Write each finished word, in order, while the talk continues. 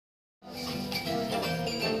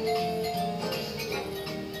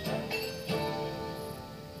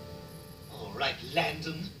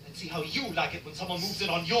Landon, and see how you like it when someone moves in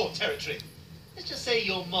on your territory. Let's just say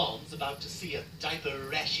your mom's about to see a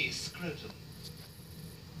diaper-rashy scrotum.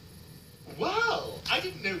 Wow, I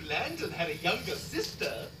didn't know Landon had a younger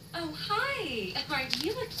sister. Oh, hi. Aren't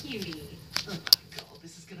you a cutie? Oh my God,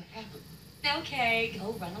 this is gonna happen. Okay,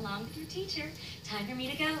 go run along with your teacher. Time for me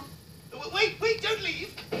to go. Wait, don't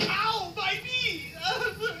leave. Ow, my knee.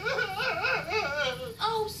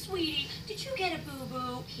 Oh, sweetie, did you get a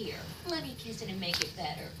boo-boo? Here, let me kiss it and make it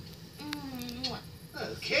better. Mwah.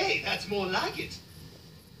 Okay, that's more like it.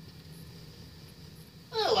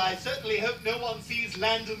 Well, I certainly hope no one sees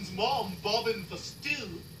Landon's mom bobbing for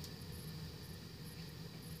stew.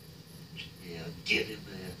 Yeah, get in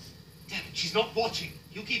there. Damn it, she's not watching.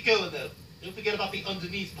 You keep going, though. Don't forget about the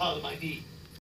underneath part of my knee.